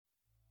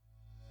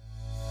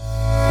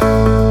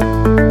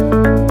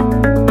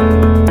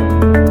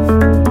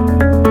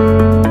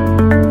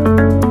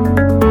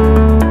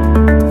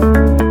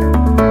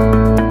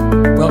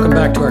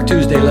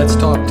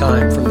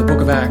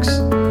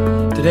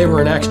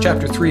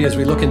chapter 3 as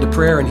we look into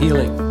prayer and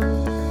healing.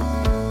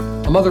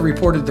 A mother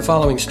reported the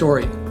following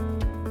story.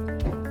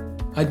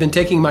 I'd been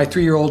taking my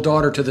 3-year-old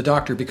daughter to the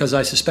doctor because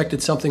I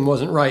suspected something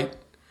wasn't right,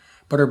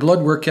 but her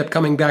blood work kept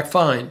coming back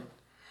fine.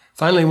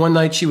 Finally, one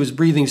night she was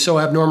breathing so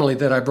abnormally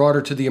that I brought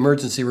her to the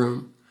emergency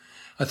room.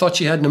 I thought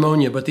she had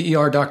pneumonia, but the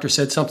ER doctor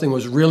said something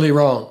was really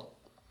wrong.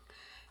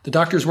 The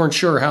doctors weren't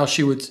sure how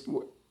she was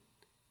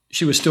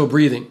still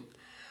breathing.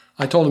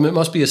 I told them it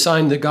must be a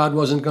sign that God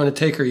wasn't going to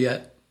take her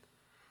yet.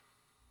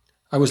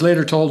 I was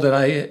later told that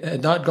had I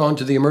not gone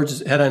to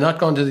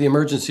the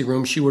emergency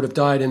room, she would have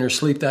died in her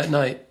sleep that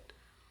night.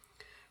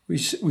 We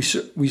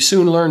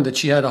soon learned that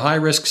she had a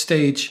high-risk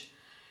stage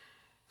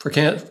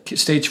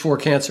 4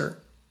 cancer.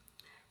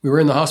 We were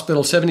in the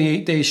hospital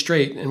 78 days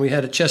straight, and we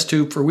had a chest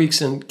tube for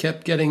weeks and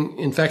kept getting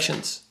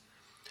infections.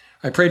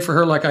 I prayed for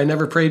her like I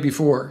never prayed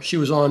before. She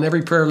was on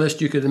every prayer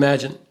list you could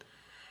imagine.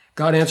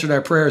 God answered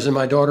our prayers, and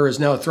my daughter is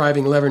now a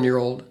thriving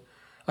 11-year-old.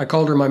 I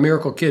called her my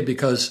miracle kid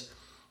because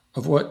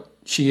of what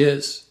she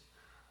is.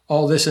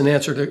 All this in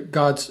answer to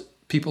God's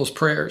people's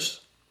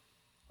prayers.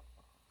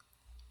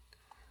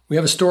 We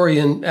have a story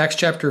in Acts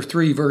chapter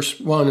 3, verse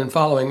 1 and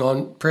following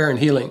on prayer and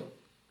healing.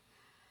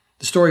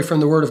 The story from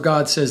the Word of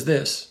God says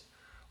this.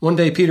 One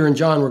day Peter and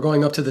John were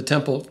going up to the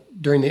temple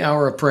during the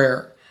hour of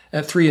prayer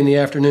at 3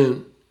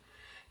 p.m.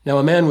 Now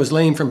a man was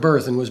lame from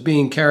birth and was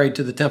being carried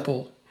to the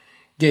temple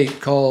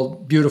gate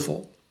called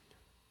Beautiful,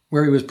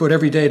 where he was put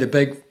every day to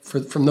beg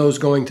from those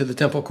going to the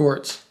temple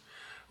courts.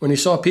 When he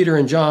saw Peter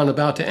and John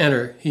about to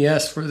enter, he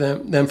asked for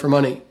them for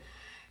money.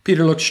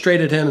 Peter looked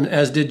straight at him,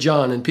 as did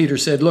John, and Peter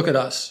said, "Look at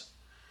us."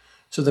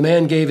 So the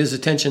man gave his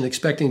attention,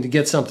 expecting to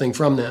get something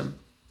from them.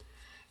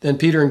 Then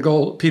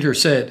Peter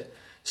said,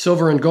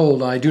 "Silver and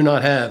gold I do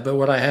not have, but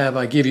what I have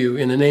I give you.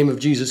 In the name of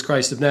Jesus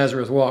Christ of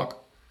Nazareth,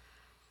 walk."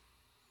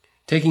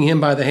 Taking him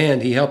by the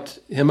hand, he helped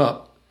him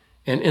up,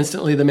 and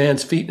instantly the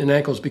man's feet and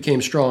ankles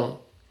became strong.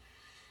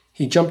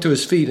 He jumped to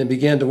his feet and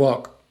began to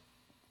walk.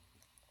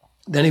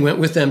 Then he went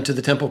with them to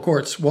the temple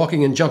courts,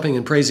 walking and jumping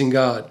and praising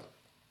God.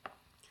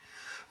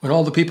 When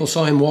all the people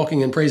saw him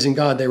walking and praising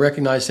God, they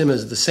recognized him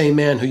as the same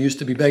man who used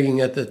to be begging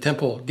at the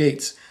temple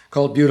gates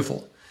called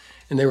Beautiful,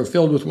 and they were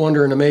filled with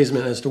wonder and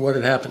amazement as to what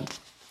had happened.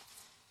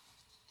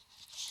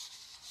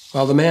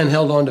 While the man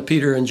held on to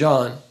Peter and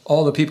John,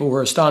 all the people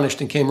were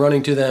astonished and came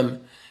running to them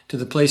to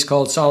the place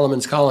called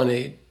Solomon's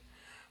Colonnade.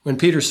 When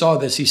Peter saw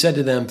this, he said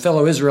to them,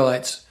 "Fellow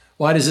Israelites,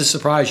 why does this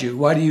surprise you?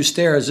 Why do you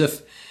stare as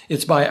if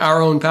it's by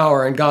our own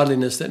power and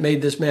godliness that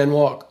made this man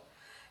walk?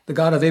 The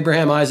God of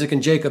Abraham, Isaac,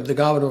 and Jacob, the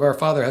God of our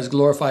father, has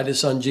glorified his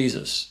son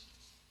Jesus."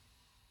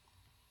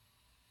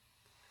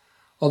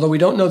 Although we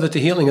don't know that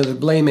the healing of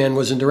the lame man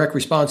was in direct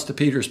response to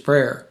Peter's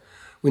prayer,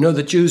 we know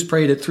that Jews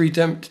prayed at three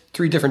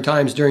different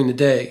times during the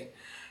day.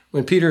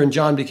 When Peter and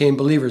John became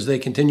believers, they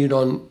continued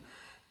on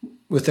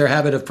with their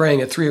habit of praying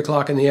at 3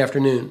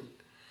 p.m.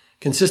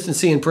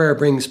 Consistency in prayer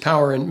brings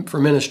power for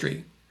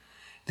ministry.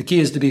 The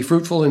key is to be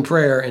fruitful in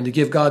prayer and to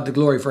give God the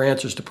glory for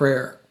answers to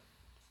prayer.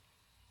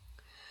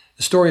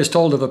 The story is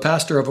told of a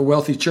pastor of a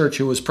wealthy church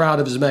who was proud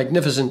of his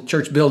magnificent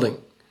church building.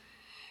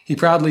 He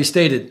proudly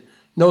stated,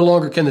 "No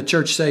longer can the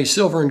church say,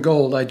 'Silver and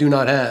gold I do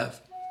not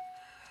have.'"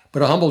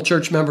 But a humble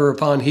church member,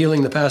 upon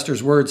hearing the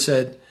pastor's words,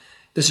 said,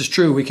 "This is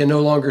true, we can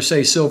no longer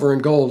say, 'Silver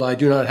and gold I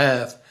do not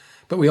have,'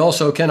 but we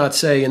also cannot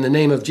say, 'In the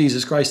name of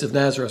Jesus Christ of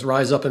Nazareth,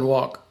 rise up and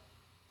walk.'"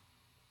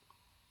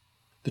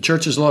 The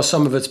church has lost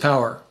some of its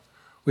power.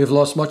 We have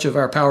lost much of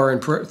our power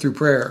through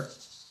prayer.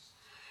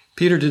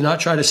 Peter did not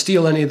try to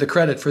steal any of the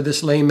credit for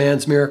this lame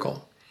man's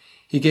miracle.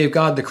 He gave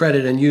God the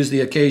credit and used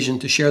the occasion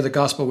to share the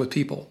gospel with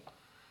people.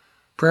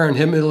 Prayer and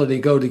humility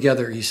go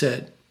together, he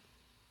said.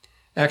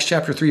 Acts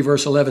chapter 3,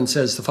 verse 11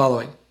 says the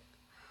following.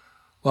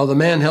 While the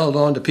man held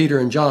on to Peter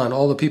and John,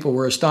 all the people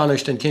were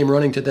astonished and came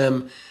running to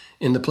them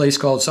in the place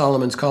called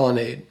Solomon's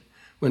Colonnade.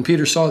 When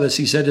Peter saw this,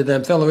 he said to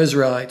them, "Fellow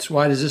Israelites,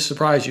 why does this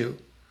surprise you?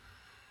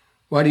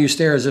 Why do you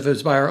stare as if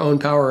it's by our own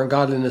power and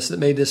godliness that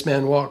made this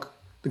man walk?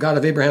 The God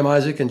of Abraham,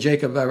 Isaac, and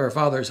Jacob, of our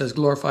fathers, has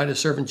glorified his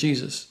servant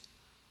Jesus."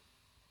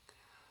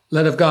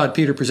 Led of God,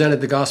 Peter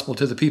presented the gospel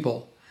to the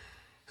people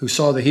who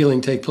saw the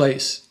healing take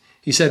place.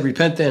 He said,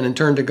 "Repent then and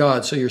turn to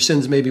God so your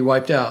sins may be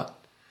wiped out.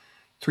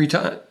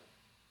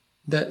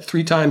 That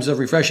 3 times of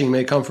refreshing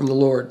may come from the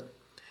Lord,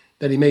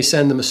 that he may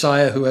send the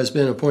Messiah who has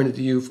been appointed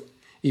to you,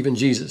 even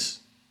Jesus."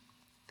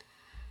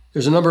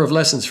 There's a number of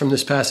lessons from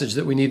this passage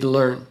that we need to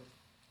learn.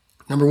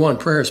 Number 1,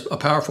 prayer is a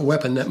powerful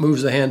weapon that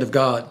moves the hand of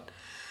God.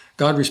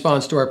 God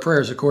responds to our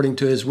prayers according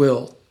to his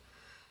will.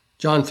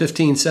 John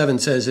 15:7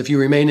 says, "If you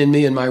remain in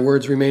me and my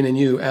words remain in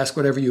you, ask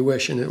whatever you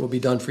wish and it will be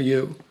done for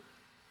you."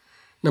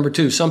 Number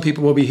 2, some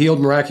people will be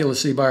healed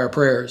miraculously by our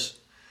prayers.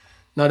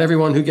 Not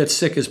everyone who gets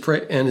sick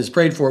and is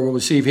prayed for will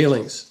receive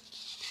healings.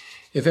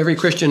 If every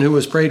Christian who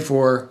was prayed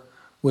for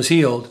was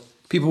healed,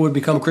 people would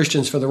become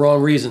Christians for the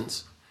wrong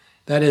reasons.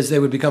 That is, they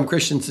would become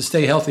Christians to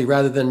stay healthy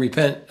rather than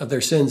repent of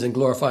their sins and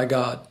glorify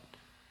God.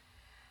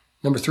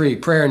 Number 3,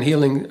 prayer and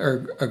healing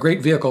are a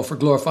great vehicle for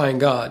glorifying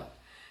God.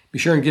 Be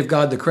sure and give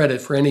God the credit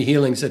for any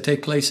healings that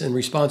take place in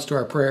response to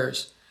our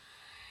prayers.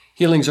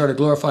 Healings are to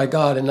glorify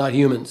God and not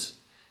humans.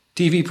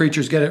 TV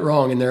preachers get it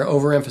wrong in their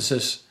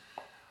overemphasis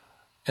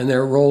and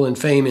their role in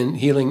fame in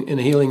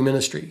a healing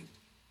ministry.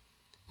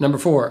 Number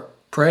 4,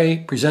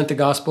 pray, present the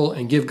gospel,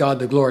 and give God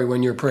the glory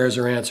when your prayers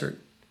are answered.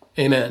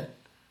 Amen.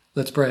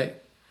 Let's pray.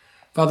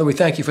 Father, we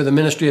thank you for the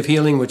ministry of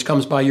healing which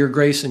comes by your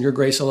grace and your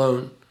grace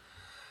alone.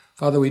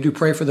 Father, we do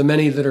pray for the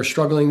many that are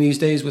struggling these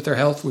days with their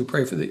health. We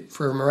pray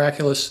for a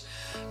miraculous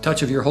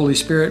touch of your Holy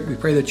Spirit. We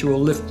pray that you will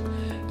lift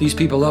these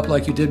people up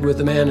like you did with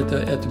the man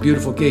at the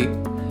beautiful gate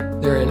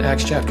there in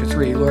Acts chapter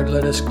 3. Lord,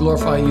 let us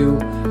glorify you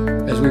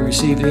as we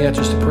receive the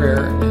answers to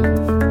prayer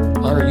and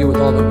honor you with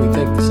all that we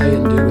think, say,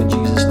 and do. In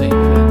Jesus' name,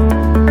 amen.